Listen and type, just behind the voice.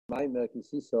Maimer que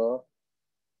se hizo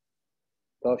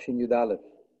Toshin Yudalef.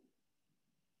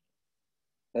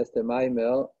 Este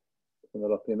Maimer es uno de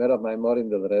los primeros Maimorim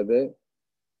del Rebbe.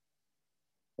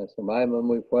 Es un Maimer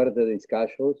muy fuerte de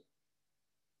Iskashus.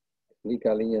 Explica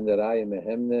la línea de Rai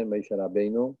Mehemne, Moshe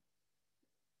Rabbeinu.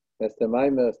 Este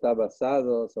Maimer está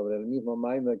basado sobre el mismo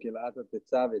Maimer que el Ato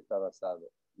Tetzave está basado.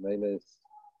 Él es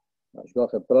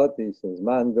Ashgoche Protis, es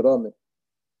Man Grome.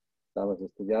 Estamos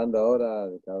estudiando ahora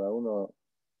de cada uno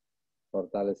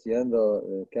fortaleciendo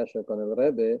el Kesher con el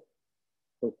Rebbe.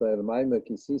 Justo el Maimer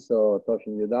que se hizo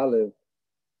Toshin Yudalev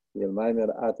y el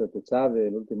Maimer Ato Tetzave,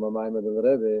 el último Maimer del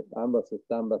Rebbe, ambos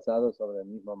están basados sobre el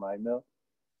mismo Maimer.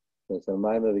 Es el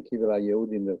Maimer de Kibra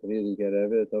Yehudim de Friedrich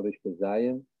Rebbe, de Torish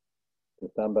Pezayin, que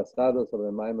están basados sobre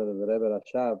el Maimer del Rebbe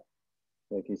Rashab,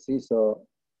 que se hizo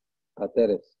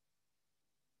Ateres.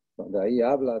 De ahí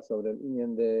habla sobre el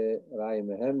Inyan de Rai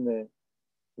Mehemne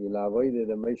y la avoide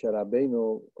de Moshe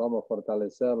Rabbeinu, cómo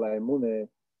fortalecer la emune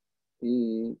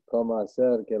y cómo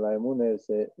hacer que la emune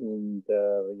se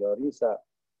interioriza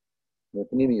de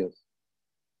Pnimius.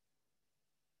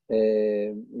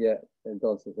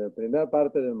 Entonces, la primera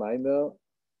parte del Maimer,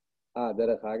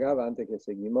 Derech Hagav, antes que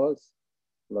seguimos,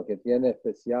 lo que tiene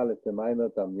especial este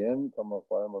Maimer también, como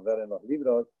podemos ver en los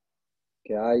libros,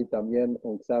 que hay también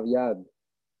un Ksav Yad,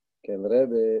 que el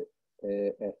Rebbe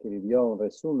escribió un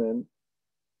resumen,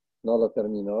 no lo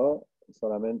terminó,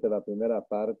 solamente la primera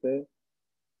parte,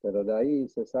 pero de ahí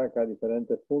se saca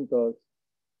diferentes puntos.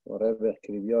 El Rebbe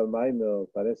escribió el Maimer,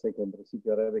 parece que en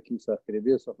principio el Rebbe quiso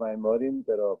escribir esos Maimorim,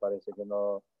 pero parece que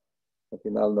no, al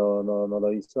final no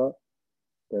lo hizo.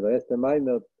 Pero este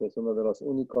Maimer es uno de los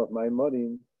únicos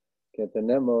Maimorim que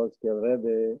tenemos que el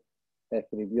Rebbe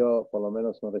escribió por lo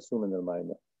menos un resumen del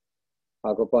Maimer.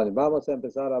 Vamos a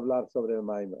empezar a hablar sobre el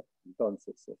Maimer.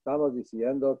 Entonces, estamos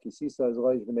diciendo que Kisiso es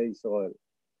Rosh Bnei Israel.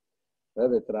 El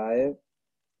Rebbe trae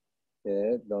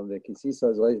donde Kisiso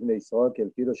es Rosh Bnei Israel, que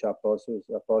el Pirush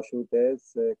Aposhut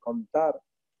es contar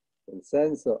el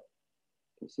censo.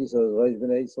 Kisiso es Rosh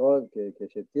Bnei Israel, que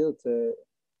Shetirtze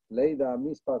Leida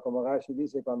Mispa, como Rashi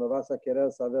dice, cuando vas a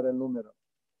querer saber el número.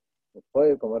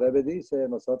 Después, como Rebbe dice,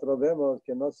 nosotros vemos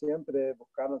que no siempre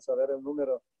buscaron saber el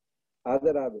número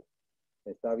Aderabe.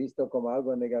 Está visto como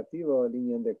algo negativo el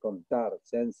línea de contar,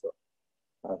 censo.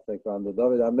 Hasta cuando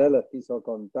David Amelech quiso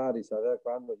contar y saber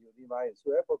cuándo Yudim hay en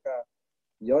su época,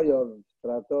 Yoyo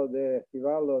trató de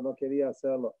esquivarlo, no quería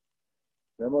hacerlo.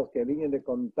 Vemos que el línea de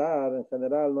contar en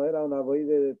general no era una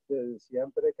voide de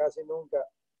siempre, casi nunca.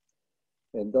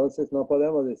 Entonces no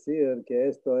podemos decir que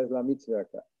esto es la mitzvah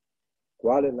acá.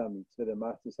 ¿Cuál es la mitzvah de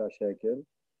Machzis HaShekel?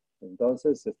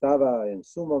 Entonces estaba en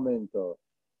su momento,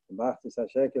 Machzis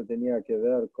HaShekel tenía que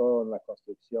ver con la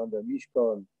construcción del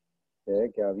Mishkan,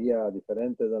 que había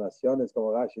diferentes donaciones,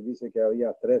 como Rashi dice que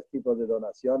había 3 tipos de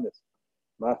donaciones.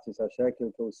 Machzis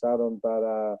HaShekel que usaron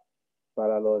para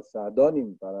los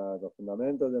Adonim, para los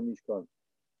fundamentos del Mishkan.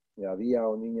 Y había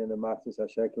un niño de Machzis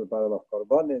HaShekel para los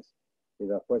corbones. Y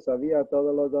después había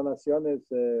todas las donaciones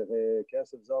que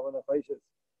es el Zoban Feishes,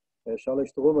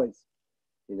 Shalosh Trumois.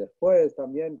 Y después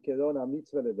también quedó una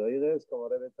mitzvah de Doires, como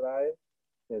Rebbe trae,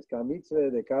 es que la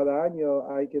mitzvah de cada año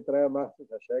hay que traer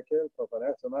Machzis HaShekel, con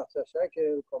eso Machzis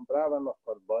HaShekel compraban los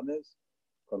corbones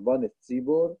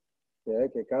Tzibur,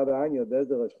 que cada año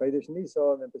desde los Chodesh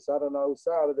Nisan empezaron a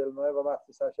usar del nuevo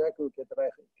Machzis HaShekel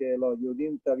que los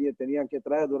Yudim tenían que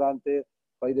traer durante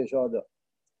Chodesh Adar.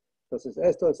 Entonces,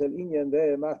 esto es el inyan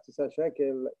de Machzis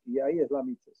HaShekel, y ahí es la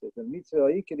mitzvah. El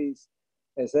mitzvah Ikris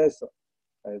es eso,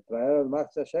 traer el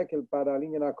Machzis HaShekel para el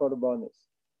inyan a corbones.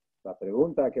 La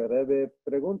pregunta que Rebbe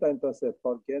pregunta entonces,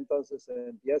 ¿por qué entonces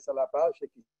empieza la parsha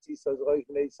que Kisiso es Rosh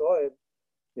Bnei Israel?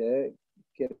 Que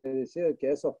quiere decir que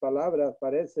esas palabras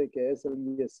parece que es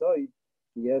el Yesoy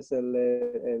y es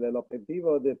el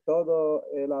objetivo de todo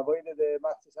el avoide de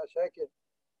Machzis HaShekel.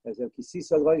 Es el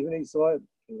Kisiso es Rosh Bnei Israel.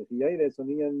 Es un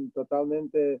niño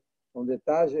totalmente, un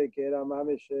detalle que era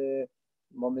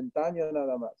momentáneo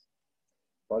nada más.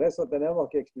 Por eso tenemos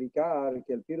que explicar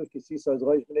que el Pirush Kisiso es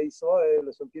Rosh Bnei Israel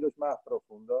es un Pirush más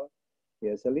profundo, y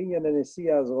es el línea de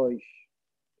Mesías Rosh.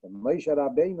 Moshe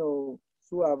Rabbeinu,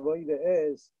 su avoide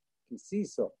es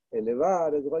Kisiso,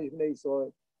 elevar es Rosh Bnei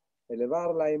Israel.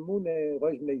 Elevar la emune,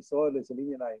 Rosh Bnei Israel es el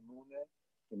línea de la emune,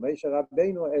 y Moshe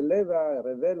Rabbeinu eleva,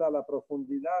 revela la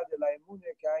profundidad de la emune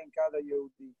que hay en cada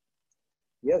Yehudi.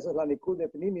 Y esa es la nikud de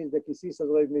Pnimis de Kisiso es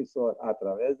Rosh Bnei Israel. ¿A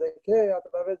través de qué? A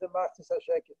través de Machzis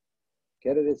HaShekel.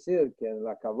 Quiere decir que en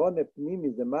la Kavone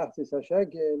Pnimis de Machzis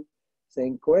HaShekel se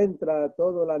encuentra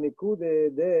toda la nikude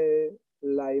de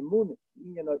la emune,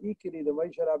 Inyan Ikri de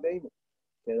Moshe Rabbeinu,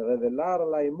 que revelar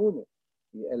la emune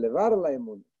y elevar la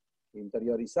emune,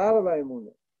 interiorizar la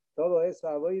emune, todo eso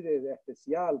avoide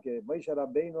especial que Moshe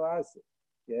Rabbeinu hace,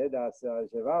 que es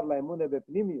llevar la emune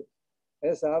bepnimius,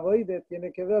 esa avoide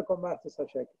tiene que ver con Mastes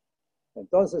HaShekel.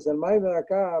 Entonces el Maimer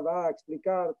acá va a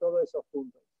explicar todos esos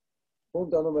puntos.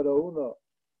 Punto número 1,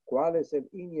 ¿cuál es el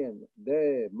inyen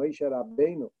de Moshe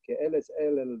Rabbeinu? Que él es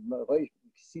el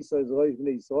Siso es Rosh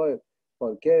Bnei Israel.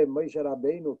 ¿Por qué Moshe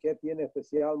Rabbeinu? ¿Qué tiene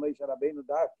especial Moshe Rabbeinu?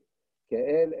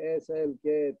 Que él es el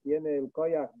que tiene el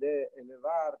koyach de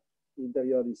elevar,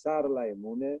 interiorizar la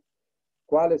emune.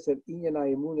 ¿Cuál es el inyen a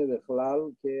emune de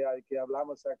Chlal que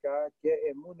hablamos acá? ¿Qué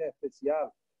emune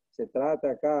especial se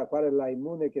trata acá? ¿Cuál es la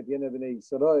emune que tiene Bnei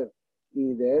Israel?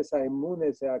 Y de esa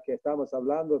emune que estamos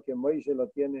hablando, que Moshe lo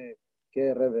tiene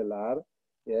que revelar,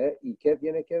 y qué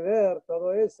tiene que ver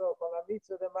todo eso con la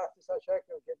mitzvah de Mastes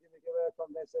HaShekel, qué tiene que ver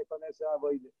con ese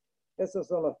avoide. Esas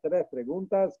son las 3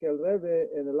 preguntas que el Rebbe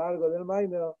en el largo del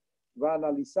Maimer va a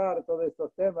analizar todos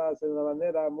estos temas de una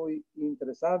manera muy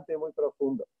interesante, muy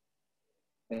profunda.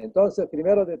 Entonces,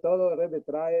 primero de todo, el Rebbe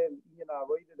trae el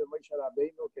avoide de Moshe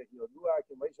Rabbeinu, que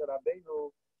Moshe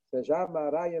Rabbeinu se llama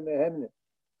Raya Mehemne.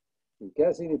 ¿Y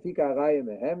qué significa Raya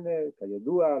Mehemne? Que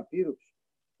Yodua al Pirush.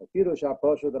 El Pirush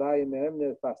Aposhut Raya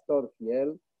Mehemne es pastor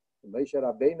fiel. Moshe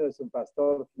Rabbeinu es un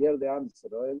pastor fiel de Am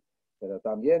Yisrael. Pero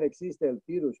también existe el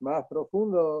Pirush más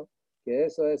profundo, que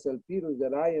eso es el Pirush de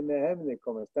Raya Mehemne,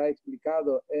 como está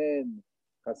explicado en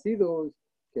Hasidus,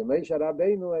 que Moshe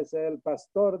Rabbeinu es el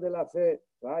pastor de la fe.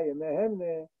 Raya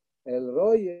Mehemne, el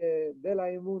roye de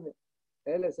la emune.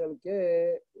 Él es el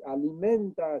que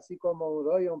alimenta, así como un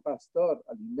rollo, un pastor,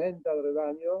 alimenta el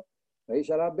rebaño.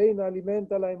 Moshe Rabbeinu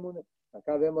alimenta la emune.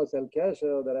 Acá vemos el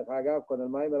kesher de Hagab con el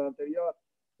Maimer anterior,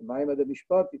 el Maimer de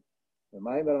Mishpotim. El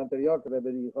Maimer anterior que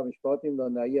Rebbe dijo Mishpotim,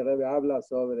 donde ahí el Rebbe habla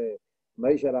sobre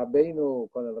Moshe Rabbeinu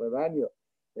con el rebaño,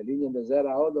 el línea de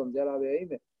Zera Odom, Zera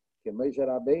Beime, que Moshe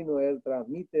Rabbeinu él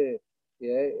transmite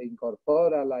e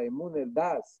incorpora la emune, el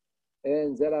das,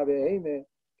 en Zera Beime,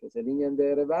 que es el línea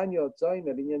de rebaño, Tzoin,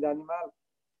 el línea de animal,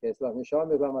 que es las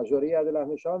Neshomes, la mayoría de las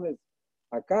Neshomes.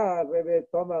 Acá Rebbe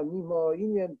toma el mismo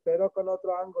inyen, pero con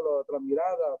otro ángulo, otra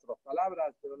mirada, otras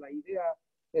palabras, pero la idea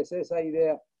es esa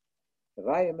idea.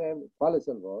 ¿Cuál es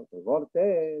el vort? El vort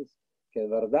es que es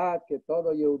verdad que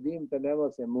todo Yehudim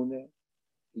tenemos emune,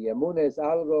 y emune es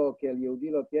algo que el Yehudí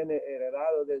lo tiene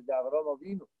heredado desde Abraham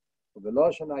vino.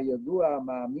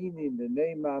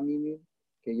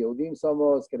 Que Yehudim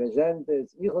somos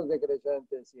creyentes, hijos de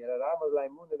creyentes, y heredamos la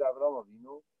emune de Abraham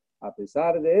vino. A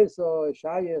pesar de eso,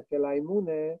 Shayes que la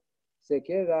emune se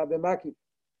queda bemakif.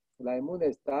 La emune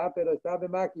está, pero está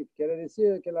bemakif. Quiere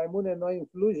decir que la emune no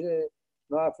influye,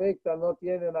 no afecta, no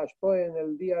tiene un ashpoe en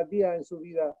el día a día en su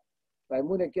vida. La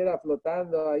emune queda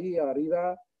flotando ahí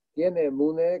arriba, tiene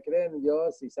emune, cree en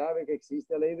Dios y sabe que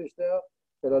existe el Eibishter,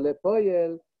 pero le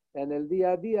poyel en el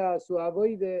día a día su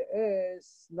avoide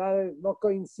no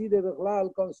coincide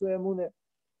con su emune.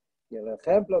 Y el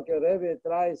ejemplo que Rebbe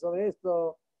trae sobre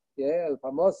esto, que es el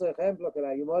famoso ejemplo que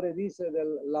la Gemara dice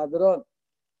del ladrón,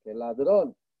 que el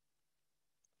ladrón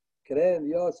cree en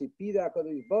Dios y pide a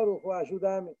Kodesh Baruch Hu,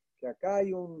 ayúdame, que acá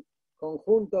hay un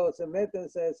conjunto, se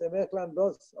mezclan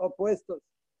 2 opuestos.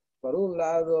 Por un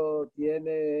lado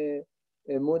tiene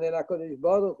emune en Kodesh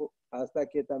Baruch Hu, hasta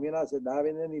que también hace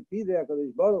Davinen y pide a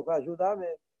Kodesh Baruch Hu,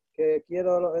 ayúdame, que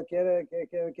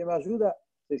me ayuda,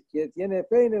 que tiene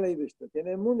fe en el Eibishter,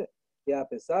 tiene emune. Y a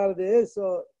pesar de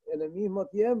eso, en el mismo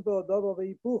tiempo, doble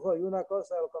hipujo y una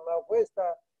cosa con la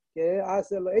opuesta, que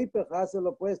hace lo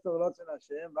opuesto,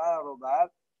 Hashem, va a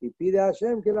robar y pide a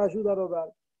Hashem que le ayude a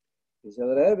robar. Y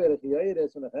el Rebbe, el Jiyair,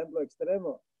 es un ejemplo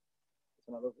extremo.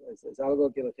 Es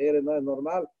algo que el Jiyair no es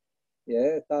normal. Y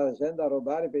está yendo a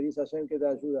robar y pedir a Hashem que te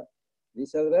ayuda.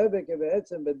 Dice el Rebbe que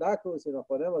en Bedaku, si nos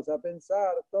ponemos a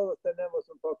pensar, todos tenemos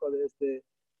un poco de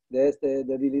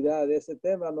debilidad, de ese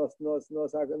tema,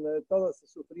 todos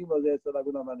sufrimos de eso de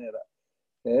alguna manera.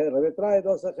 El Rebbe trae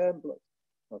 2 ejemplos.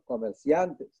 Los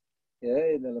comerciantes,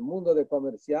 en el mundo de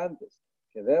comerciantes,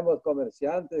 que vemos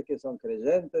comerciantes que son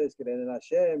creyentes, creen en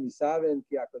Hashem y saben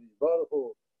que HaKadosh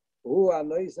Baruch Hu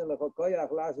anoisen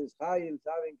lejokoyach lasis hayil,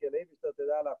 saben que el Eibishter te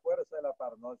da la fuerza de la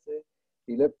parnose,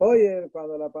 y le poyen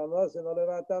cuando la parnose no le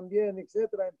va tan bien,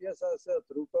 etcétera, empieza a hacer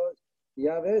trucos, y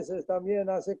a veces también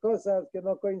hace cosas que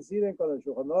no coinciden con el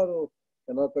Shulchan Aruch,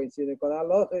 que no coinciden con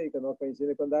Aloje y que no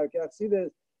coinciden con Darkei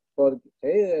Aksides.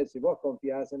 Porque si vos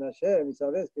confías en Hashem y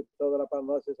sabes que toda la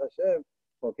parnosa es Hashem,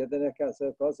 ¿por qué tenés que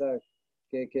hacer cosas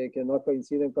que no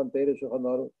coinciden con Teire Shulchan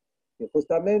Aruch? Y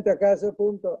justamente acá ese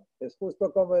punto, es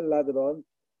justo como el ladrón,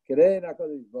 cree en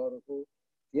HaKadosh Baruch Hu,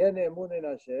 tiene emune en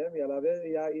Hashem y a la vez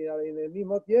y en el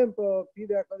mismo tiempo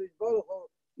pide a HaKadosh Baruch Hu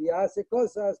y hace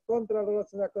cosas contra la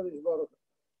relación de HaKadosh Baruch Hu.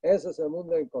 Eso es el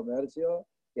mundo del comercio.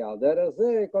 Y al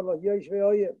derece, con los Yoshve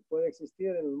Oye, puede existir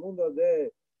en el mundo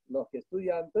de los que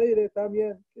estudian Teire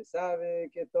también, que sabe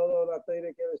que todo la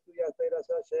Teire que estudia Teire es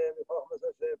Hashem, y Jochmas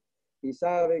Hashem, y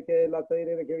sabe que la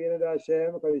Teire que viene de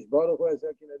Hashem, que es Baruch Hu, es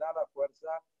el que le da la fuerza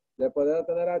de poder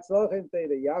tener Atzloch en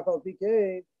Teire. Y Afal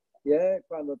Piquet,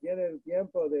 cuando tiene el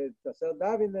tiempo de hacer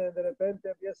David, de repente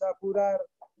empieza a apurar,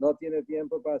 no tiene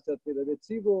tiempo para hacer Teire de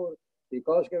Tzibur, y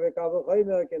Koshke Bekabo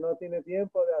Joiner, que no tiene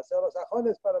tiempo de hacer los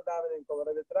ajones para David, como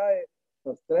le trae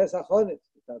los 3 ajones,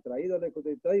 que está traído en el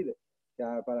Kutitoide,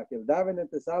 para que el Daven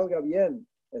te salga bien,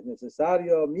 es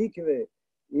necesario mikve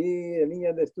y el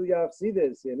niño de estudia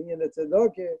Afsides y el niño de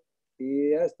Tzedoke,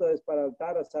 y esto es para el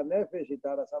Taras Hanefesh y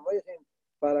Taras Hamoichin,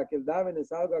 para que el Daven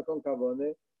salga con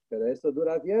Kabone, pero esto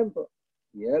dura tiempo.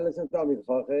 Y él es entonces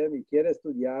y quiere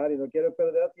estudiar y no quiere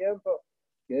perder tiempo,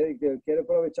 quiere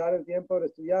aprovechar el tiempo de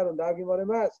estudiar un Daven more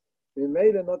más. Y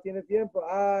Meire no tiene tiempo,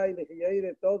 le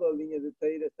quiere todo, el niño de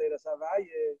Teira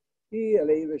Savalle, y el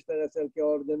Eibishter es el que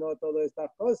ordenó todas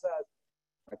estas cosas.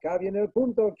 Acá viene el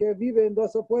punto que vive en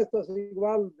dos opuestos,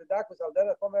 igual de Dacos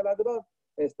Aldera como el ladrón,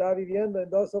 está viviendo en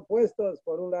dos opuestos.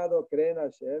 Por un lado cree en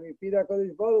Hashem y pide a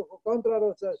Kodesh Baruch Hu contra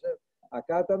los Hashem.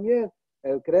 Acá también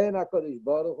él cree en Kodesh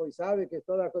Baruch Hu y sabe que es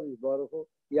todo Kodesh Baruch Hu,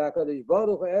 y a Kodesh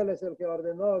Baruch Hu él es el que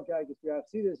ordenó que hay que estudiar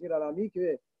así, decir a la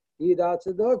mikve y dar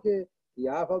tzedoke, y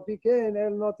a Afal Piquen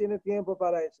él no tiene tiempo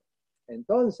para eso.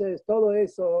 Entonces todo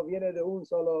eso viene de un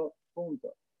solo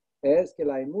punto, es que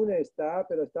la inmune está,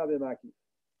 pero está de máquina.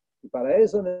 Y para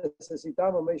eso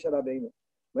necesitamos Moshe Rabbeinu.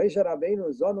 Moshe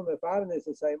Rabbeinu zono mefarnes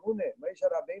esa inmune. Moshe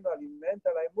Rabbeinu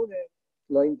alimenta la inmune,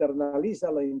 lo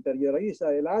internaliza, lo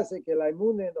interioriza. Él hace que la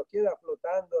inmune no quede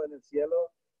flotando en el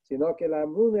cielo, sino que la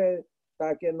inmune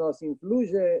para que nos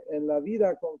influye en la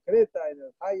vida concreta, en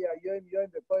el Haya Yom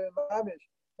Yom de Poem Mamesh,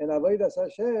 en Avodas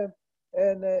Hashem,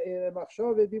 en el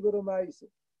Machshove Dibur Maise.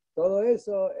 Todo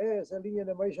eso es el línea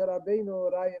de Moshe Rabbeinu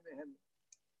Raya Mehem.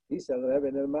 Dice el Rebbe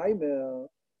en el Maimer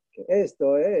que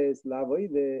esto es la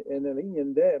voide en el línea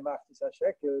de Machtis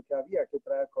Shekel, que había que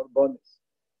traer corbones.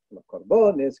 Los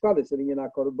corbones, ¿cuál es el línea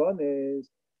de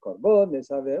corbones? Corbones,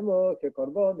 sabemos que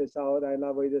corbones ahora en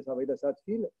la voide es Avodas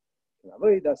Atfile. La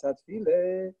Avodas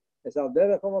Atfile es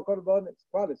aldera como corbones.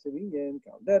 ¿Cuál es el línea? Que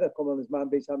aldera como los man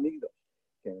Beis Hamikdash.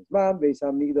 Que los man Beis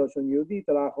Hamikdash un yudí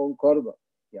trajo un corbo.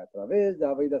 Y a través de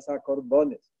Avodas a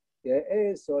corbones, que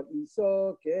eso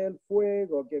hizo que el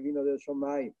fuego que vino del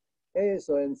Shomai,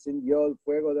 eso encendió el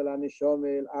fuego de la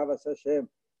Neshome, el Avas Hashem,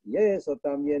 y eso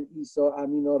también hizo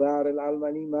aminorar el alma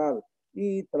animal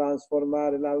y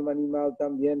transformar el alma animal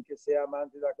también que sea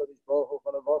amante de Akodesh Baruch Hu,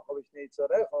 con el Baruch Hu Vishnei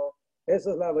Tzorejo.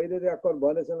 Eso es la vida de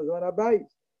corbones en los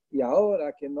Manabais. Y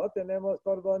ahora que no tenemos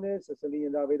corbones, es el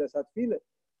niño de Avodas Atfile.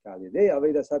 Cada idea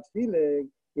Avodas Atfile,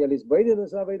 y el Isboide no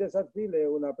es Avodas Atfile,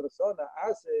 una persona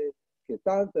hace que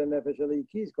tanto el Nefesh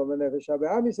Elikis como el Nefesh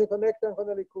Abeami se conectan con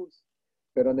el Likus.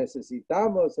 Pero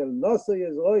necesitamos el Noso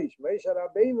Yezroish, Moshe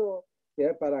Rabbeinu,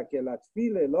 que para que la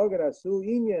Tfile logra su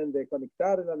inyen de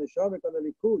conectar la Neshome con el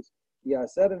Likus y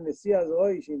hacer el Mesías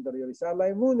Roish, interiorizar la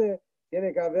inmune,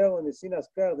 tiene que haber un Nesinas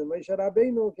Kar de Moshe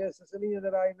Rabbeinu, que es ese niño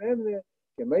de la Imemne,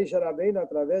 que Moshe Rabbeinu a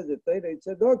través de Teira y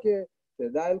Tzedoke te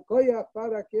da el Koyach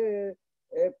para que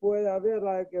pueda haber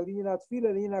la línea Tfile,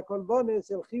 la línea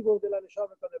Kolbones, el Jibur de la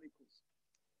Neshome con el Likus.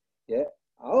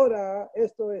 Ahora,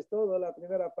 esto es todo la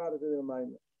primera parte del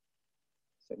Maimer.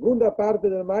 Segunda parte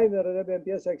del Maimer, el Rebbe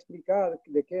empieza a explicar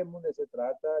de qué inmune se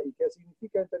trata y qué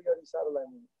significa interiorizar la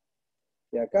inmune.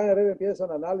 Y acá el Rebbe empieza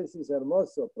un análisis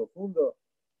hermoso, profundo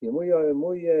y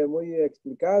muy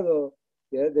explicado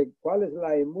de cuál es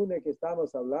la inmune que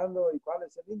estamos hablando y cuál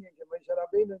es el línea que Moshe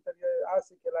Rabbeinu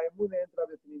hace que la inmune entre a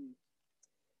definir.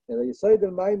 El yesod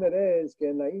del Maimer es que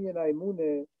en la línea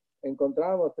inmune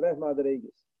encontramos 3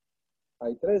 madrigues.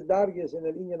 Hay 3 dargues en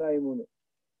el Inyan Haimune.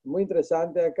 Muy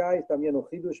interesante acá, y también un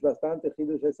hidush, bastante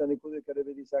hidush, esa nikude que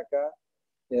Rebbe dice acá,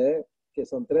 que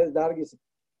son 3 dargues,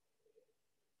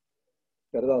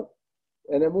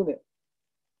 en Emune.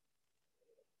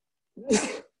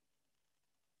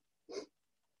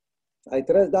 Hay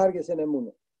 3 dargues en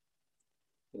Emune.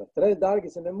 Y los 3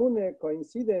 dargues en Emune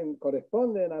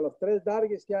corresponden a los 3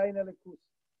 dargues que hay en el Likus.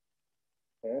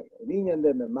 El Inyan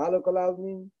de Memalo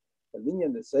Kolalmin, el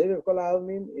Inyan de Seirev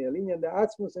Kolalmin y el Inyan de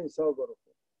Atzmus en Soboruf.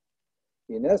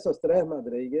 Y en esos 3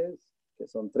 madrigues, que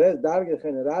son 3 dargues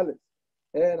generales,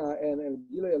 en el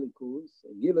Gilo y el Likus,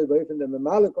 el Gilo y Boifen de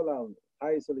Memalo Kolalmin,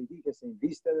 Hayes Eliki que se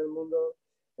inviste en el mundo,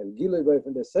 el Gilo y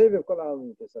Boifen de Seirev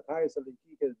Kolalmin, que es el Hayes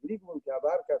Eliki, que es Blikmun, que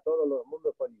abarca todos los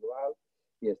mundos por igual,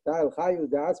 y está el Hayus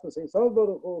de Atzmus en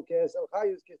Soboruf, que es el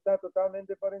Hayus que está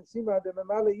totalmente por encima de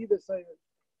Memalo y de Seirev.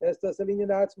 Esta es el línea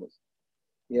de Atzmus.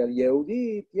 Y el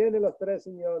Yehudi tiene los tres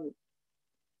inyonim.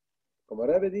 Como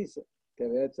Rebbe dice, que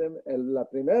la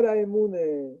primera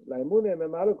inmune, la inmune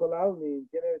Memalo Kolalmi,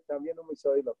 tiene también un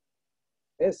misoilo.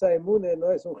 Esa inmune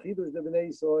no es un hidush de Bnei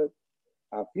Israel.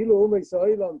 Afilo un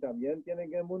misoilo también tiene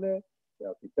que inmune.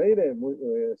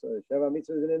 Sheva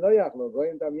mitzvahs de Noach, los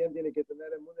goyim también tienen que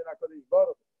tener inmune en la Kodesh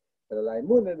Baruch. Pero la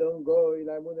inmune de un goy,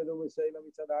 la inmune de un misoilo,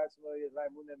 es la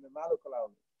inmune Memalo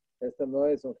Kolalmi. Esto no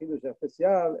es un hidush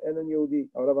especial en el Yehudi.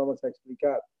 Ahora vamos a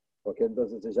explicar, porque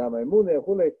entonces se llama inmune,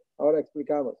 Jule, ahora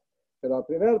explicamos. Pero el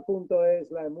primer punto es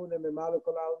la inmune Memalo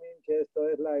Kolalmin, que esto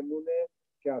es la inmune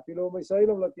que Afilo un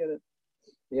misoilo lo tienen.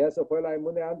 Y eso fue la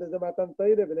inmune antes de Matan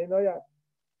Teire, Bnei Noach.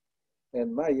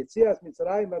 En Yetzias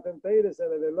Mitzrayim Matan Teire se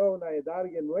reveló una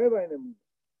edargue nueva en el mundo,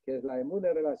 que es la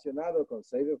inmune relacionada con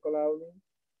Seir Kolalmin.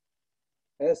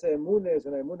 Esa inmune es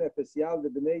una inmune especial de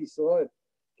Bnei Israel,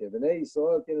 que Bnei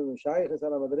Israel tiene un shayches a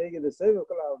la madriga de Seir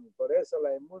Kolalmin. Por eso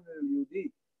la inmune del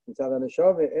Yehudi, Mitzad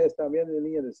HaNeshama, es también en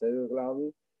línea de Seir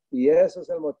Kolalmin. Y eso es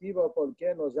el motivo por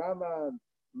qué nos llaman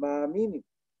Ma'aminim,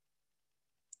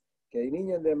 que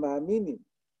niños de Ma'aminim,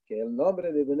 que el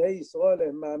nombre de Bnei Israel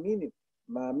es Ma'aminim.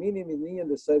 Ma'aminim es niño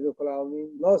de Seir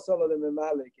Kolalmin, no solo de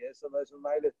Memale, que eso no es un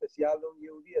mail especial de un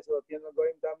Yehudi, eso lo tiene el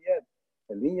Goyim también.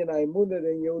 El niño la inmune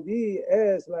de Yehudi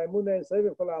es la inmune de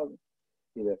Seir Kolalmin.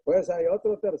 Y después hay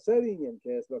otro tercer niño,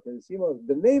 que es lo que decimos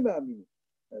Bnei Ma'aminim,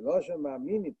 el Oshon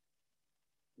Ma'aminim.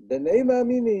 Bnei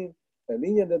Ma'aminim, el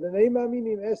niño de Bnei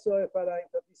Ma'aminim, eso es para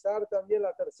enfatizar también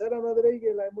la tercera madriga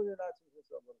y la inmune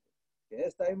nacional. Que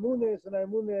esta inmune es una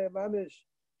inmune mamesh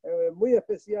muy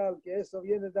especial, que eso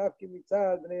viene de Afki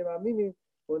Mitzad, Bnei Ma'aminim,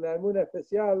 una inmune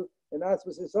especial en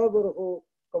Atzvus Esoborhu,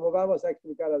 como vamos a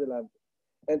explicar adelante.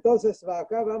 Entonces,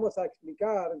 acá vamos a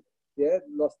explicar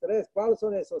los tres, cuáles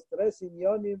son esos tres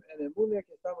inyonim en inmune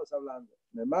que estamos hablando.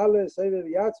 Memale, Seir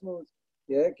y Atzmus,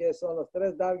 que son los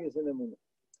tres dargis en inmune.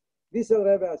 Dice el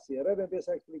Rebbe así, el Rebbe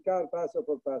empieza a explicar paso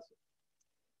por paso.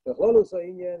 De Holus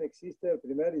Oinyen existe el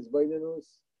primer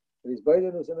Isboinenus, el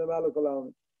Isboinenus en Memalo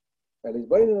Kolalmin. El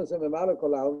Isboinenus en Memalo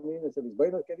Kolalmin es el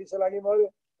Isboinenus que dice la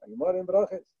Gemara en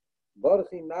Brojes.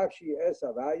 Borchi Nafshi es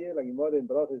Abaye, la Gemara en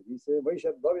Brojes dice,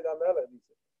 Moishe David Amelech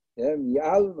dice, mi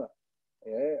alma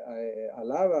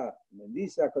alaba,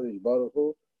 bendice a Kodesh Baruch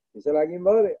Hu, dice la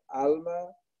Gemara,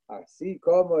 alma, así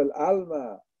como el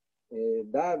alma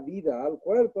da vida al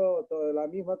cuerpo, toda la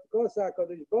misma cosa,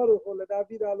 Kodesh Baruch Hu le da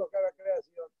vida a lo que la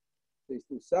creación.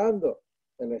 Estoy usando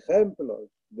el ejemplo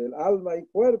del alma y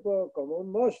cuerpo como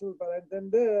un moshul para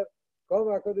entender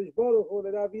cómo a Kodesh Baruch Hu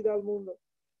le da vida al mundo.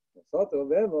 Nosotros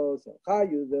vemos el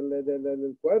hayus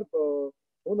del cuerpo,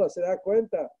 uno se da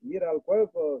cuenta, mira al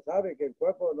cuerpo, sabe que el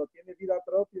cuerpo no tiene vida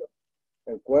propia.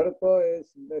 El cuerpo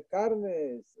es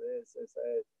carne, es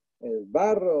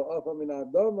barro, ojo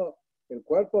minadomo. El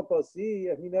cuerpo por sí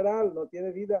es mineral, no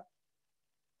tiene vida.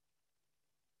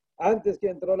 Antes que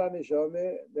entró la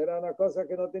Neshome, era una cosa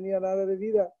que no tenía nada de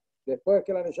vida. Después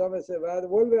que la Neshome se va,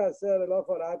 vuelve a ser el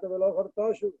ojo rato, el ojo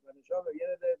toshu. La Neshome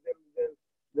viene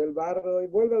del barro y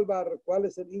vuelve al barro. ¿Cuál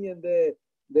es el niño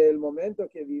del momento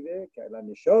que vive? Que la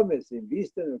Neshome se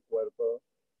inviste en el cuerpo.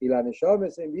 Y la Neshome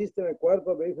se inviste en el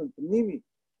cuerpo, beifun pnimi,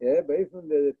 beifun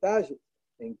de detalles.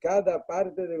 En cada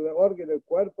parte del órgano del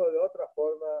cuerpo de otra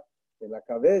forma. En la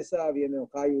cabeza viene un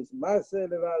hayus más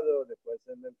elevado, después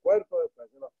en el cuerpo,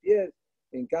 después en los pies.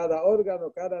 En cada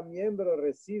órgano, cada miembro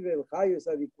recibe el hayus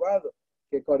adecuado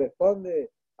que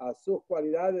corresponde a sus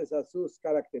cualidades, a sus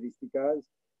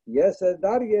características. Y ese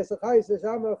dargi, ese hayus se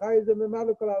llama el hayus de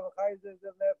Memalo Kolalmin, el hayus del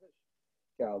Nefesh.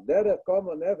 Que al derech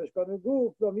como Nefesh con el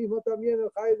Guf, lo mismo también el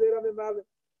hayus de la Memalo.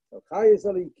 El hayus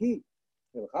aliki,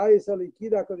 el hayus aliki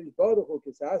de Kodesh Baruch Hu,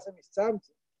 que se hace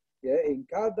mitzamtze. En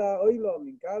cada oilom,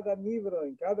 en cada libro,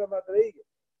 en cada madriga,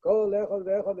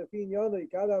 y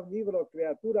cada libro,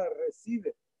 criatura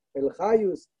recibe el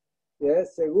hayus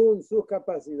según sus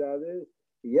capacidades,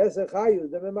 y ese hayus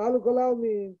de Memalo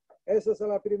Kolalmin, esa es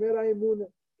la primera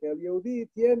inmune que el Yehudi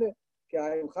tiene, que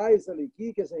hay un hayus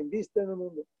aliki que se inviste en el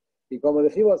mundo. Y como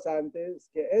dijimos antes,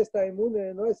 que esta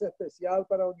inmune no es especial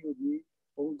para un Yehudi,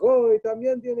 un goy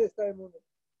también tiene esta inmune.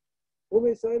 Un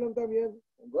Israelón también,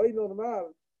 un goy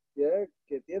normal,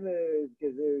 que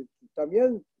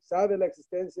también sabe la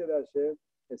existencia de Hashem,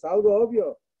 es algo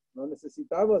obvio, no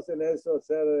necesitamos en eso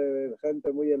ser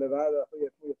gente muy elevada,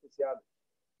 muy especial.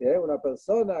 Una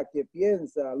persona que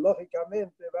piensa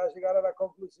lógicamente va a llegar a la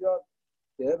conclusión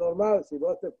que es normal. Si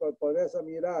vos te pones a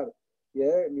mirar,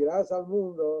 mirás al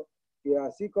mundo y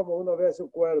así como uno ve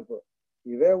su cuerpo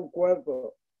y ve un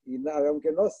cuerpo y nada,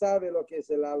 aunque no sabe lo que es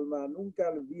el alma, nunca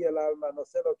vi el alma, no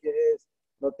sé lo que es,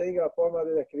 no tengo forma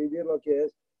de describir lo que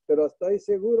es, pero estoy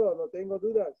seguro, no tengo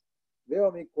dudas, veo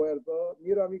mi cuerpo,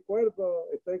 miro a mi cuerpo,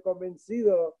 estoy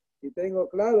convencido y tengo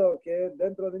claro que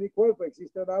dentro de mi cuerpo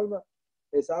existe un alma.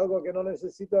 Es algo que no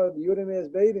necesito Yurem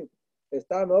Esbeirim. Es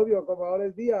tan obvio como ahora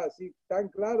el día, así tan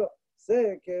claro.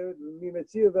 Sé que mi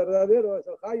mechir verdadero es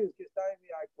el Hayus que está en mi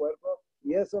cuerpo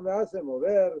y eso me hace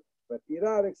mover,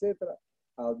 respirar, etc.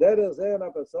 Al ver ser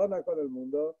una persona con el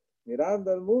mundo,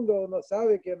 mirando el mundo, uno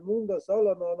sabe que el mundo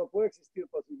solo no puede existir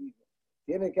por sí mismo.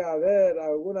 Tiene que haber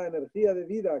alguna energía de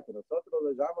vida que nosotros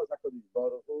le llamamos a Kodesh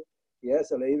Baruch Hu, y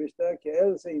es el Eibishter, que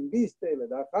él se inviste, le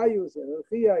da hayus,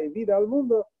 energía y vida al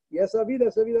mundo, y esa vida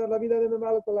es la vida de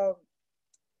Memal Kolam.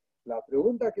 La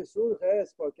pregunta que surge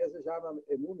es ¿por qué se llama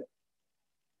Emune?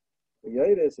 Y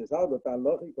es algo tan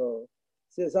lógico,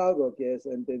 si es algo que es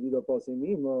entendido por sí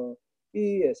mismo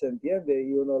y se entiende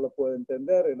y uno lo puede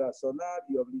entender, y razonar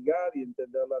y obligar y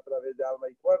entenderlo a través de alma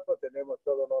y cuerpo, tenemos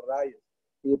todos los rayos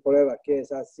y pruebas que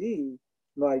es así,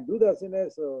 no hay dudas en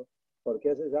eso,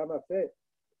 porque se llama fe.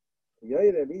 Y hoy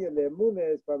el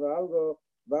emune es cuando algo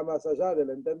va más allá del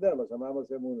entender, lo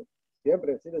llamamos emune.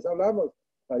 Siempre, si les hablamos,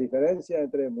 la diferencia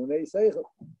entre emune y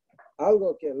seijo,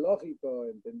 algo que es lógico,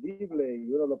 entendible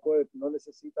y uno lo puede, no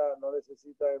necesita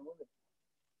emune.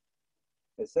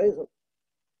 Es seijo.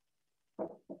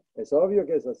 Es obvio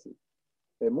que es así.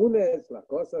 Emune es las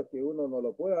cosas que uno no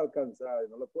lo puede alcanzar,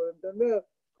 no lo puede entender,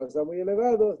 cosas muy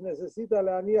elevadas, necesita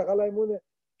la anía jala emune,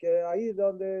 que ahí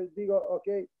donde digo, ok,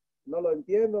 no lo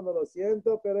entiendo, no lo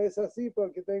siento, pero es así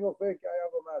porque tengo fe que hay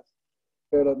algo más.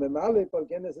 Pero me male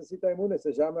porque necesita emune,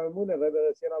 se llama emune, Rebbe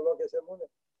recién habló que es emune.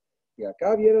 Y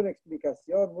acá viene una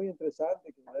explicación muy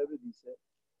interesante que Rebbe dice,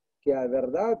 que es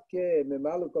verdad que me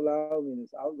malo con la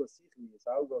es algo sigli, es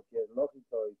algo que es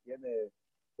lógico y tiene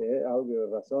algo de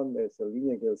razón, es el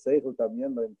línea que el Seijo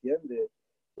también lo entiende,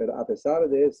 pero a pesar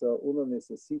de eso, uno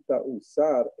necesita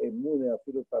usar emune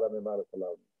afilo para me malo con la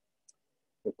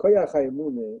el koyach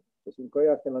emune es un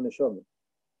koyach en la neshome,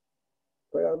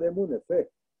 koyach de emune,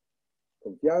 fe,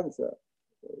 confianza,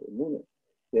 emune,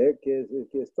 que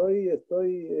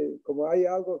estoy como hay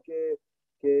algo que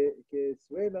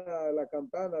suena la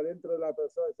campana dentro de la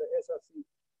persona, es así,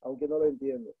 aunque no lo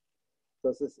entiendo.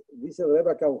 Entonces, dice el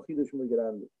Rebbe acá un hidush muy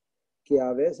grande, que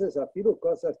a veces afirmo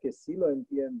cosas que sí lo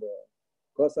entiendo,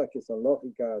 cosas que son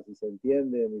lógicas y se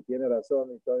entienden y tiene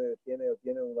razón y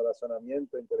tiene un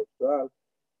razonamiento intelectual,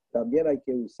 también hay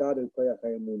que usar el Koyach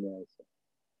HaEmunah a eso.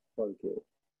 Porque,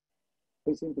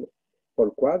 muy simple,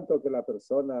 por cuanto que la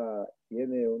persona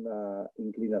tiene una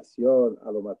inclinación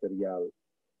a lo material,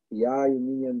 y hay un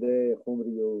niño de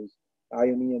Humrius,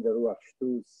 hay un niño de Ruach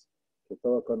Shtus, que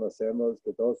todos conocemos,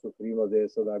 que todos sufrimos de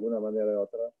eso de alguna manera u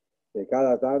otra, que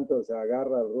cada tanto se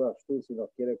agarra el Ruach Shtus y nos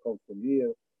quiere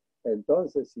confundir.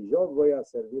 Entonces, si yo voy a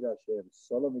servir a Hashem,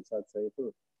 solo mi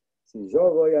Seichut, si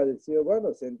yo voy a decir,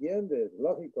 bueno, se entiende, es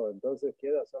lógico, entonces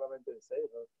queda solamente el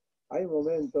Seichut. Hay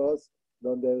momentos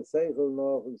donde el Seichut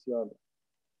no funciona.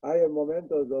 Hay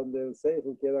momentos donde el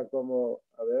Seichut queda como,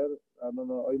 a ver,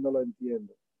 hoy no lo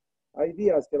entiendo. Hay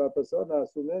días que la persona,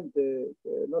 su mente,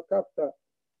 no capta.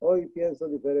 Hoy pienso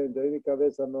diferente, hoy mi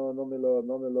cabeza no me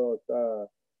lo está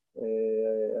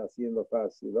haciendo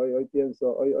fácil. Hoy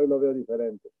pienso, hoy lo veo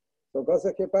diferente. Son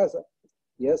cosas que pasan.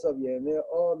 Y eso viene,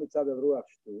 mitzad de Ruach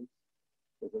Shtus,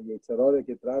 es el Yetzirah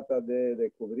que trata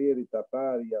de cubrir y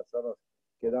tapar y hacernos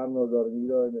quedarnos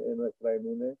dormidos en nuestra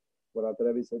emune por la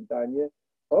Trevisentaña,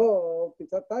 o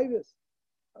Pizzat Taibes.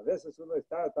 A veces uno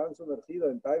está tan sumergido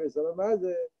en Taibes nomás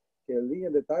que el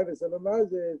niño de Taibes nomás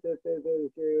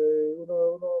que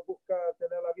uno busca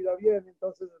tener la vida bien,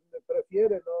 entonces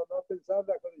prefiere no pensar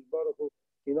de Kodesh Baruch Hu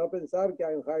y no pensar que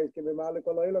hay un Hayes que me male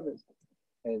con los elementos.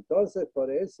 Entonces,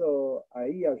 por eso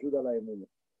ahí ayuda la emuna.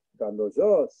 Cuando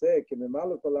yo sé que me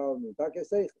malo con la unidad que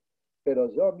sé, pero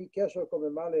yo mi queso con me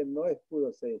male no es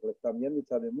puro seichel, también mi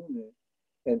emune.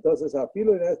 Entonces, a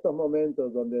filo en estos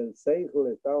momentos donde el seichel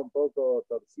está un poco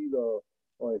torcido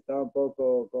o está un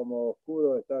poco como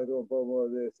oscuro, está un poco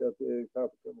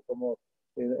está como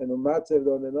en un match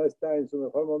donde no está en su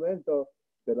mejor momento,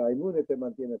 pero la inmune te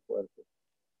mantiene fuerte.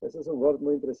 Eso es un word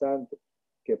muy interesante,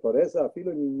 que por eso, a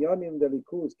filo en del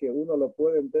Likus, que uno lo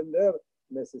puede entender,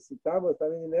 necesitamos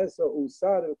también en eso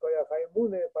usar el Koyach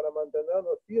HaEmunah para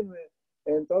mantenernos firmes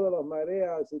en todas las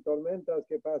mareas y tormentas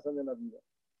que pasan en la vida.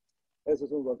 Eso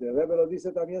es un gote. El Rebbe lo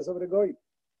dice también sobre Goy,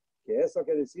 que eso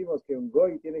que decimos que un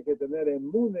Goy tiene que tener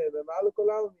emune de malo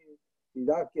colauni y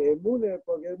da que emune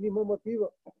porque es el mismo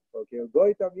motivo, porque el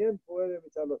Goy también puede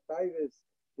echar los taibes,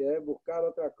 que es buscar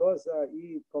otra cosa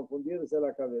y confundirse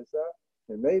la cabeza.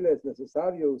 En mail es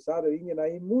necesario usar el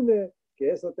Inyan inmune,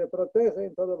 que eso te protege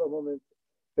en todos los momentos.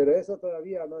 Pero eso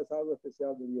todavía no es algo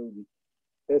especial del Yehudi.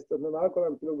 Esto es normal,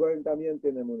 con el Goyen también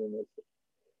tiene emuná en eso.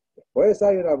 Pues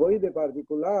hay una avoide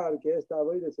particular, que esta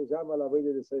avoide se llama la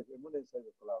avoide de Sefer Emuná en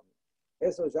Sefer Kolam.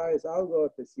 Eso ya es algo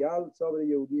especial sobre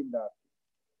Yehudim.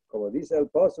 Como dice el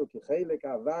Pozo, que Cheilek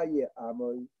Havaye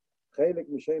Amoy, Cheilek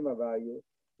Mishem Havaye,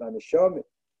 la Neshome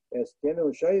tiene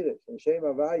un Sheirish en Shem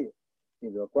Havaye. Y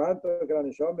lo cuanto que la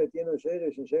Neshome tiene un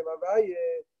Sheirish en Shem Havaye,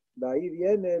 de ahí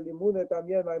viene el inmune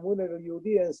también, la inmune del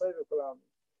Yehudí en Sefer Kolam.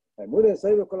 La inmune en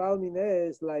Sefer Kolam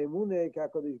es la inmune que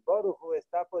HaKadosh Baruj Hu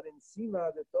está por encima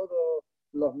de todos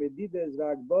los medidas,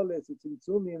 Ragboles y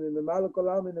Tzimtzumim, y Memal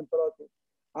Kolam en el Prote.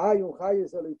 Hay un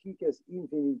Hayes Eloquí que es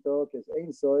infinito, que es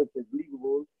Ein Sof, que es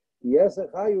Bligvul, y ese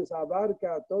Hayus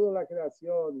abarca toda la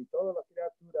creación y todas las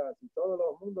criaturas y todos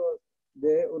los mundos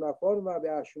de una forma de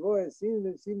Ashvoe,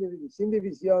 sin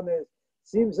divisiones,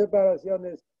 sin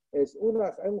separaciones. Es un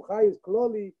Hayus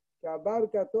Kloli que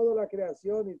abarca toda la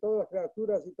creación y todas las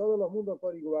criaturas y todos los mundos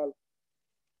por igual.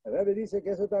 El Rebbe dice que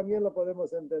eso también lo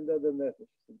podemos entender del Nefesh.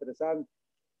 Es interesante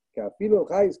que afilo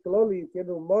Hayus Kloli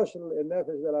tiene un moshel en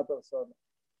Nefesh de la persona.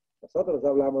 Nosotros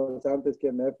hablamos antes que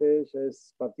el Nefesh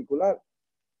es particular.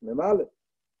 Memale.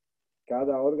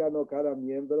 Cada órgano, cada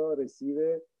miembro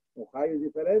recibe un hayus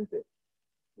diferente.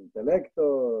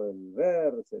 Intelecto, el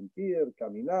ver, sentir,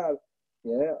 caminar,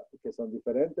 que son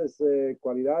diferentes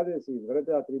cualidades y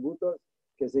diferentes atributos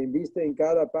que se invisten en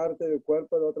cada parte del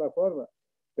cuerpo de otra forma.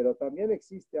 Pero también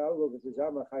existe algo que se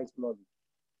llama hayus kloli.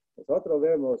 Nosotros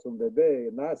vemos un bebé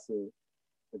nace,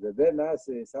 el bebé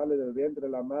nace, sale del vientre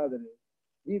de la madre,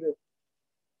 vive.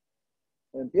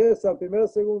 Empieza el primer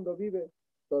segundo, vive.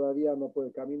 Todavía no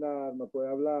puede caminar, no puede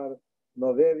hablar,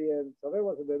 no ve bien.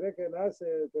 Sabemos, el bebé que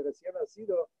nace, que recién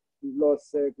nacido,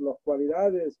 las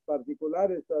cualidades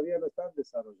particulares todavía no están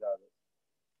desarrolladas,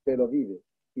 pero vive.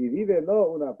 Y vive no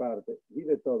una parte,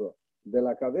 vive todo. De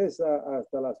la cabeza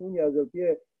hasta las uñas del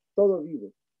pie, todo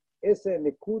vive. Ese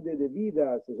nekude de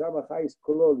vida se llama hayus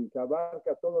kloli, que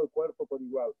abarca todo el cuerpo por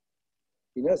igual.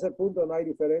 Y en ese punto no hay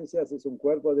diferencias si es un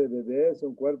cuerpo de bebé, es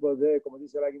un cuerpo de, como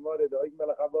dice la Gemara, de Oig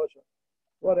Melech HaBosha.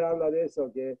 Ahora habla de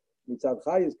eso, que Mitzad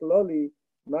Hayus Kloli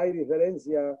no hay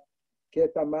diferencia qué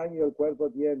tamaño el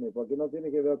cuerpo tiene, porque no tiene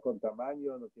que ver con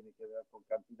tamaño, no tiene que ver con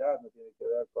cantidad, no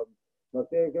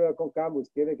tiene que ver con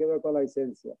camus, tiene que ver con la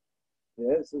esencia.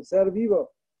 Es un ser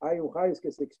vivo, hay un Hayus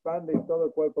que se expande en todo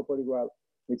el cuerpo por igual.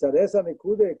 Mitzad esa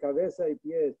nekude, cabeza y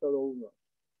pie es todo uno.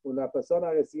 Una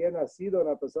persona recién nacida,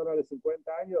 una persona de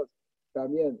 50 años,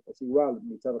 también es igual.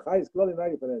 Mitzad Hayus Kloli no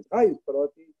hay diferencia. Hayus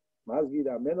Proti, más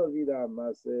vida, menos vida,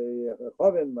 más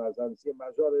joven, más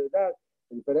mayor de edad,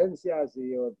 diferencias,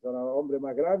 y un hombre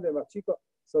más grande, más chico,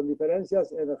 son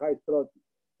diferencias en el Hayus Proti.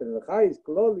 Pero en el Hayus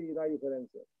Kloli no hay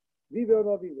diferencias. ¿Vive o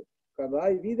no vive? Cuando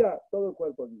hay vida, todo el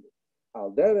cuerpo vive.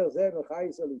 Al deber ser el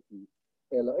Hayus Eloquí.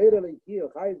 El Eloquí, el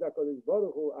Hayus de HaKadosh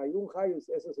Baruj Hu, hay un Hayus,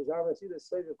 eso se llama así de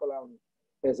Sefer Kolam.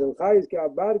 Es el Hayus que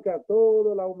abarca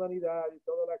toda la humanidad y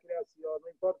toda la creación, no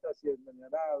importa si es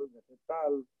mineral,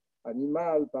 vegetal,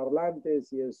 animal, parlante,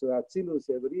 si es Atzilus,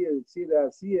 Hebril, Tzila,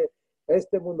 así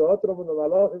este mundo, otro mundo,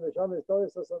 Malach, Meshames, todos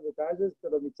esos son detalles,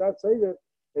 pero Mitzad Sefer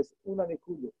es una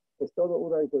nekuda, es todo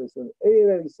una información.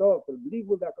 El Sof, el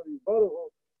Bligvul de HaKadosh Baruj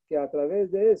Hu, que a través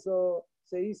de eso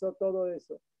se hizo todo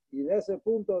eso. Y de ese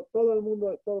punto, todo el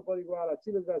mundo es todo por igual,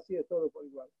 Atzilus, así es todo por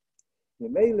igual. Y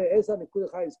meile esa nekuda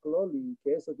hayus kloli,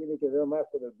 que eso tiene que ver más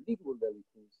con el Bligvul del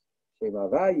Likus, Shem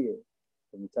Havaye,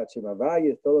 Mitzad Shem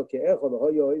Havaye, todo que echod,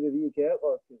 hoy de que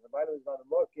echod, que se van a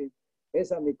morir,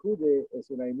 esa nekuda es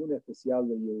una inmune especial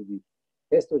del Yehudí.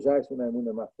 Esto ya es una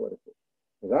inmune más fuerte.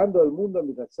 Dando el mundo,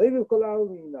 Mitzad Sefer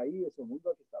Kolam, ahí es un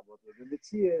mundo que está por de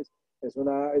Metzies, es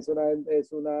una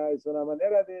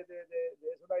manera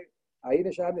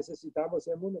ahí ya necesitamos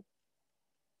el mundo.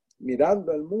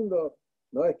 Mirando el mundo,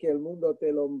 no es que el mundo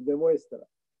te lo demuestra.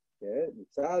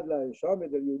 Mitzad la Neshome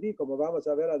del Yehudí, como vamos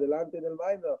a ver adelante en el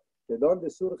Maimon, de dónde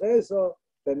surge eso,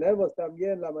 tenemos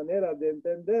también la manera de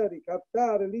entender y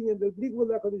captar el línea del Bligvul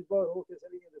de HaKadosh Baruj Hu, que es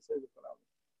el línea de Sefer Kolam.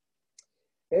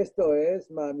 Esto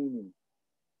es Ma'aminim,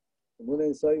 Emunah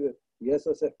en Soiver, y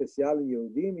eso es especial en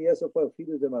Yehudim, y eso fue el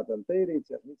Fidus de Matan Torah y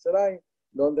Tzach Mitzrayim,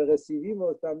 donde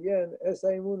recibimos también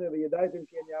esa Emunah, V'yedaitem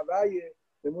ki ani Havaye,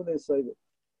 Emunah en Soiver.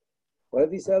 Pues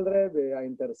dice el Rebbe,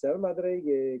 en tercer madre,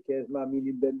 que es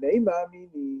Ma'aminim Bnei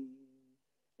Ma'aminim.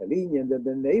 El línea de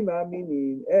Bnei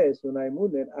Ma'aminim es una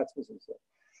Emunah en Atzmus Sof.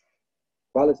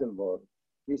 ¿Cuál es el bor?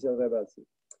 Dice el Rebbe así.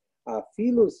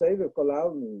 Afilu Sefer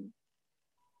Kolam,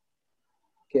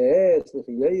 que es el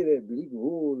Yeire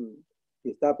Bligvul, que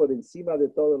está por encima de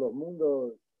todos los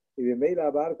mundos, y Bemeila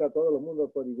abarca a todos los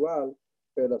mundos por igual,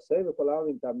 pero Sefer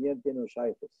Kolam también tiene un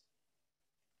shaykhus.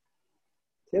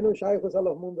 Tiene un shaykhus a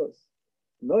los mundos.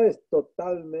 no es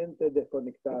totalmente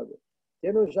desconectado.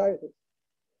 Tiene un shaykhus.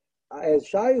 El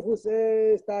shaykhus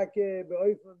está que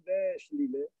beoifun de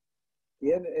shlile.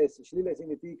 Shlile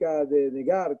significa de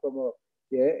negar, como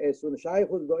que es un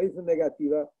shaykhus beoifun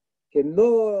negativa, que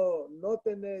no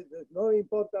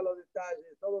importa los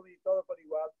detalles, todo por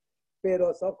igual,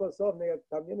 pero sof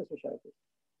también es un shaykhus.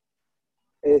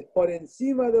 Es por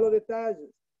encima de los detalles.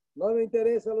 No me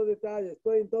interesan los detalles.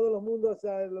 Estoy en todos los mundos, o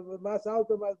sea, lo más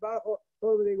alto, más bajo,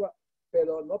 todo igual.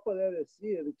 Pero no poder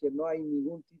decir que no hay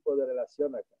ningún tipo de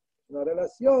relación acá. Una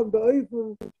relación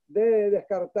de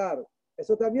descartar.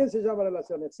 Eso también se llama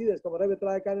relación. Excides, como Rebbe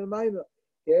trae acá en el Maimon,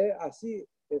 que así,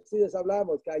 excides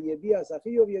hablamos, que hay días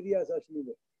ajío y días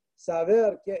ashlile.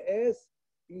 Saber qué es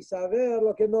y saber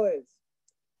lo que no es.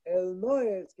 El no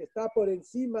es, que está por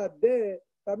encima de,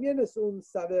 también es un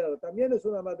saber, también es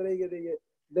una madriga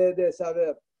de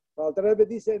saber. Otra vez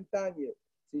dice en Tanya,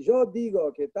 si yo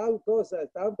digo que tal cosa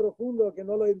es tan profundo que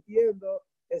no lo entiendo,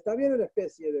 es también una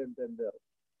especie de entender.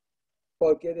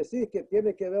 Porque decir que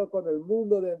tiene que ver con el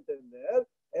mundo de entender,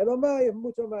 el Omay es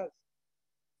mucho más.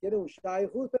 Tiene un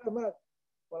shaykhut, pero más.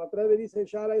 Cuando otra vez dice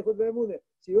shaykhut bemune,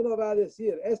 si uno va a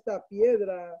decir, esta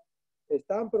piedra es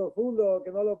tan profundo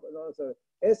que no lo sabe.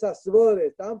 Esas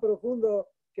flores tan profundo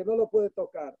que no lo puede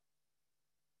tocar.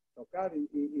 Tocar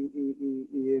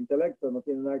y intelecto no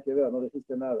tiene nada que ver, no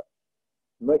dijiste nada.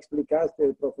 No explicaste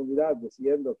en profundidad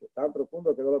diciendo que es tan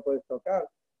profundo que no lo puedes tocar.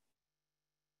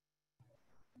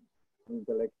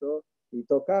 Intelecto y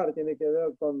tocar tiene que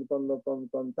ver con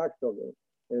contacto.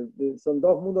 Son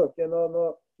dos mundos que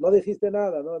no dijiste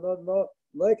nada,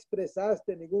 no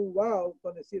expresaste ningún wow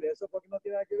con decir eso porque no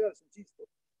tiene nada que ver, es un chiste,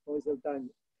 como dice el Taño.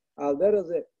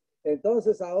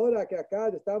 Entonces, ahora que acá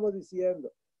estamos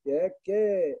diciendo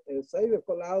que el Sefer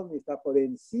Kolalmi está por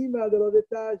encima de los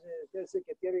detalles, es decir,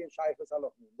 que tiene shaykhus a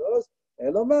los mundos,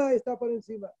 el Omay está por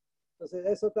encima. Entonces,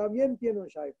 eso también tiene un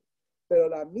shaykhus. Pero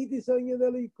la mitisoña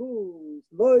del Ikus,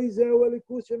 no dice el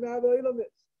Ikus llamado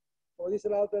Ilomes. Como dice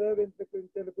la otra vez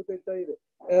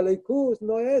el Ikus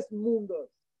no es mundos.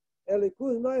 El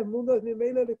Ikus no es mundos, ni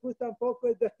menos el Ikus tampoco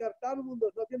es descartar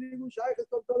mundos. No tiene ningún shaykhus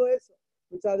con todo eso.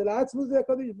 El Atzmus de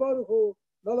Kodesh Baruch Hu,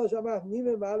 no lo llamas ni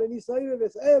Memale ni Soive,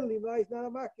 es él y no hay nada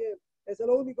más que él. Es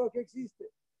lo único que existe.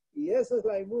 Y esa es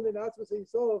la inmune en Atzmus y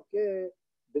Sof que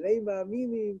Bnei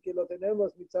Ma'aminim, que lo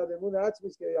tenemos, mitzad inmune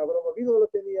Atzmus, que Abraham Avinu lo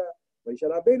tenía,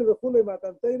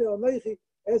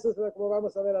 eso es como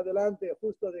vamos a ver adelante,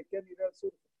 justo de qué nivel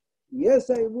surge. Y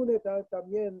esa inmune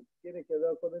también tiene que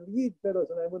ver con el Yid, pero es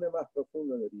una inmune más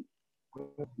profunda del Yid.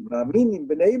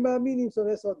 Bnei Ma'aminim son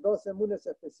esos dos inmunes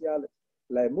especiales.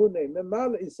 La inmune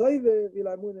Memal y Soive y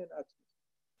la inmune en Atzmus.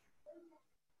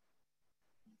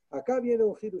 Acá viene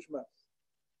un hidush más.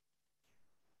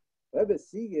 Rebbe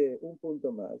sigue un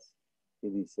punto más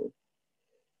y dice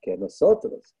que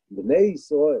nosotros, Bnei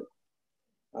Israel,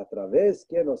 a través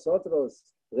que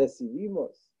nosotros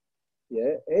recibimos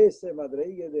ese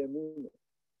madrigue de emune,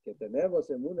 que tenemos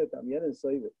emune también en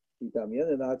Soive y también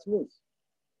en Atzmus,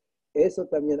 eso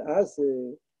también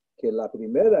hace que la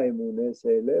primera emune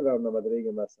se eleva a una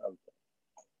madrigue más alta.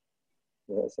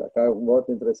 Acá un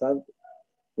voto interesante,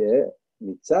 que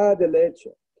mitzad del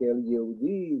hecho que el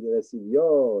Yehudí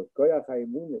recibió Koyach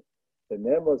HaEmune,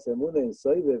 tenemos emune en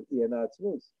Soive y en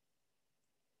Atzmus.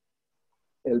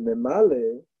 El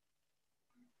Memale,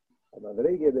 la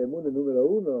madrigue de emune número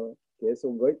 1, que es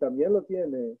un goy, también lo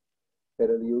tiene,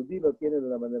 pero el Yehudí lo tiene de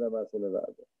la manera más elevada.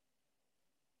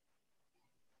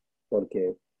 ¿Por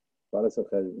qué? Para eso,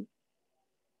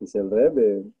 dice el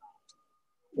Rebbe,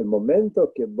 el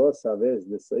momento que vos sabés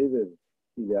de Soive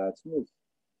y de Atzmus,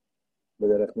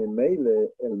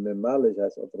 el Memale ya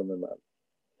es otro Memale.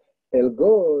 El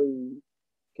goy,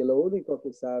 que lo único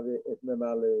que sabe es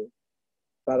Memale,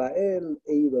 para él,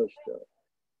 Eidoshto,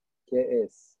 que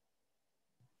es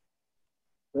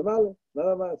Memale,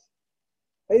 nada más.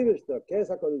 Eidoshto, ¿qué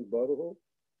es HaKadosh Baruch Hu?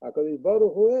 HaKadosh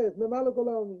Baruch Hu es Memale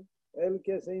Kolalmi, el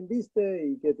que se inviste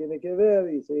y que tiene que ver,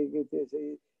 eso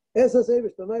es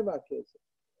Eidoshto, no hay más que eso.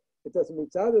 Entonces,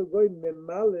 mitzad el goy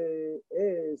Memale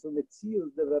es un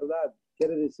exil de verdad.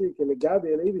 Quiere decir que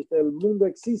el mundo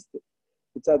existe.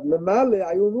 Mitzad Memale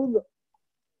hay un mundo.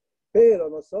 Pero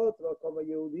nosotros, como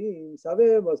Yehudim,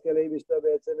 sabemos que el Eibishter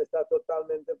está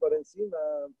totalmente por encima,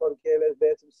 porque él es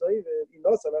Betzem Soive, y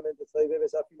no solamente Soive,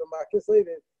 es afilo más que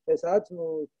Soive, es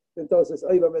Atzmus. Entonces,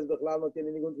 hoy lo mismo no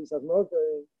tiene ningún trisasmot.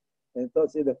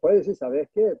 Entonces, después decir, ¿sabes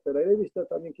qué? Pero el Eibishter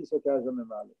también quiso que haya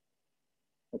Memale.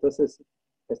 Entonces,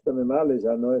 este Memale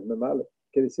ya no es Memale.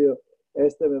 Quiere decir,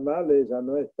 este Memale ya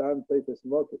no es tan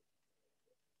Teifesmoke.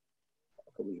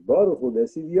 Baruch Hu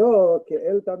decidió que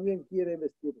él también quiere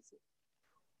vestirse.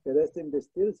 Pero este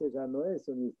investirse ya no es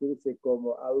un investirse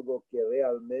como algo que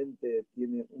realmente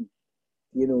tiene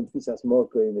un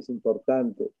fisasmoco y es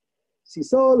importante. Si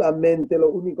solamente lo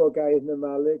único que hay es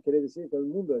memale, quiere decir que el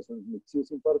mundo es un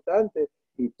mixus importante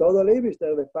y todo el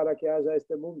Eibishter es para que haya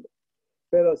este mundo.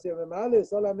 Pero si el memale es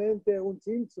solamente un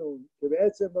tzimtzum, que de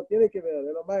hecho no tiene que ver,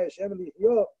 el Omar Hashem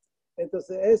eligió,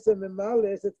 entonces ese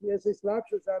memale, ese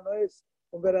islapshus ya no es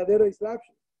un verdadero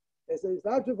islapshus. Ese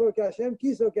islapshus porque Hashem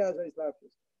quiso que haya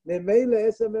islapshus. Memele,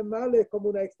 ese memale es como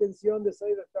una extensión de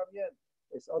Seider también.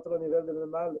 Es otro nivel de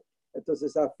memale.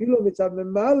 Entonces, a filo mitzad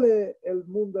memale, el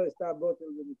mundo está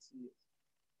botel de mitzias.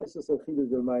 Eso es el giro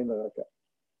del Maimer acá.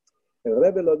 El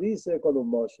Rebbe lo dice con un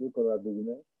Moshe, con la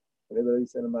Dune. El Rebbe lo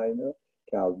dice en el Maimer,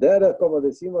 que al derech, como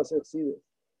decimos excides,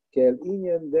 que el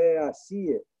Inyan de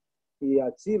Asie y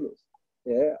Atzilus,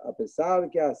 a pesar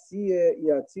que Asie y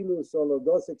Atzilus son los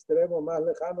dos extremos más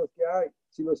lejanos que hay,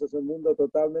 Atzilus es un mundo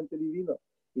totalmente divino,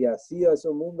 y Asie es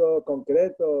un mundo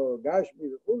concreto, Gashmi,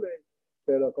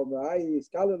 pero como hay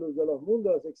escalones de los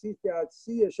mundos, existe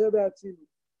Asie, Shebe Atzilus.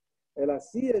 El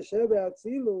Asie, Shebe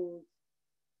Atzilus,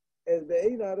 es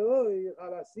Bein Aroi,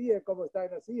 al Asie, como está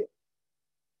en Asie.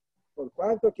 Por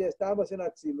cuanto que estamos en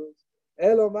Atzilus,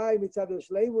 el Omay, mitzad el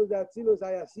Shleimus de Atzilus,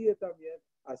 hay Asie también.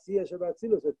 Asie Shebe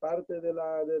Atzilus es parte de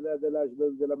la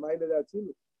maile de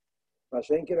Atzilus.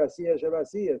 Mashen que Asie Shebe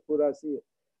Asie, es pura Asie.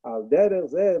 Al derech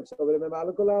zeb, sobre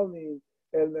Memale Kolalmin,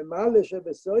 el memale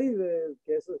shebesoide,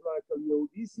 que eso es lo que el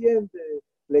Yehudi siente,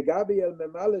 legabi el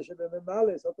memale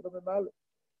shebememale, es otro memale.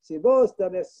 Si vos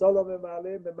tenés solo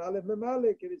memale, memale es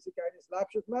memale, quiere decir que hay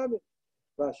slapshot mame.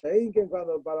 Que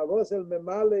cuando para vos el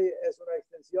memale es una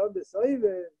extensión de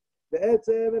soide, de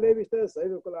hecho, el Eibishter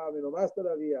soide Kolalmin, no más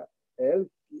todavía.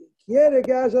 Él quiere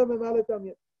que haya memale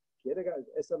también. Quiere que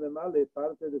esa memale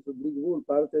parte de su brigul,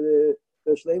 parte de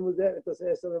Shleimus de, entonces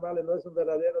ese memale no es un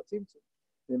verdadero tzimtzum.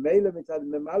 Memele mitzad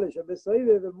memale,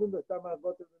 el mundo está más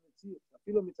bote de Metzius,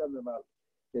 afilo mitzad memale.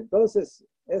 Entonces,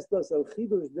 esto es el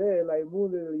chidush de la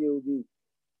inmune del Yehudi.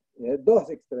 Dos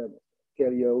extremos. Que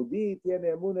el Yehudi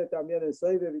tiene inmune también en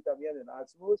Soiver y también en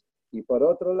Atzmus. Y por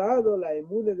otro lado, la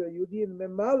inmune del Yehudi en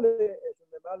memale es un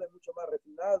memale mucho más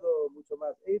refinado, mucho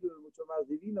más edul, mucho más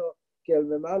divino que el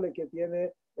memale que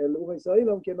tiene el Ume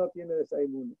Soilom, que no tiene esa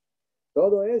inmune.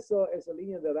 Todo eso es el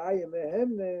línea de Rai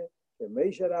Mehemne, que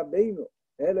Meisha Rabbeinu.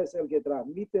 Él es el que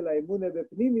transmite la inmune de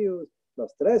Pnimius,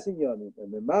 los tres señores, el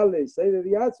Memale, Seide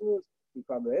y Atzmus, y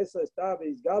cuando eso está,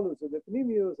 Veisgalus de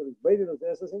Pnimius, el Veidinus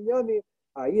de esos señores,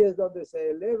 ahí es donde se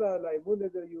eleva la inmune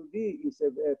del Yudí y se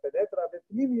penetra de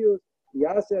Pnimius y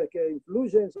hace que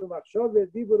influya en su machshove,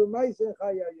 Dibur Maisen,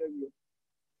 Chaya Yoyim.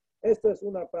 Esto es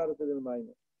una parte del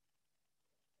Maimer.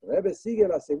 Rebbe sigue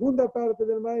la segunda parte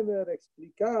del Maimer,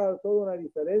 explicar toda una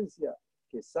diferencia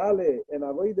que sale en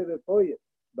Avoide de Poye,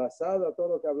 basado a todo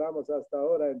lo que hablamos hasta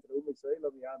ahora entre Israel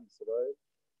y Am Israel,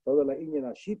 toda la Inyan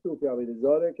Ashitu que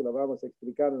Avedizore, que lo vamos a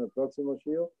explicar en el próximo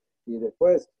Shio, y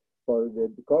después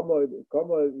cómo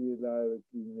los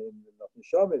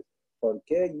Nishomes, por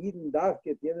qué Yidin Daf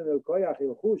que tienen el Koyach y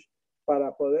el Hush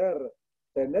para poder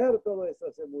tener todo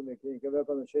esto que tiene que ver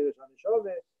con el Sheresh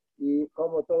Nishome, y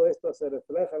cómo todo esto se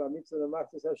refleja en la mitzvah de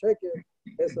Machzis HaSheker,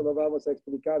 eso lo vamos a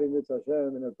explicar en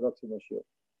el próximo show.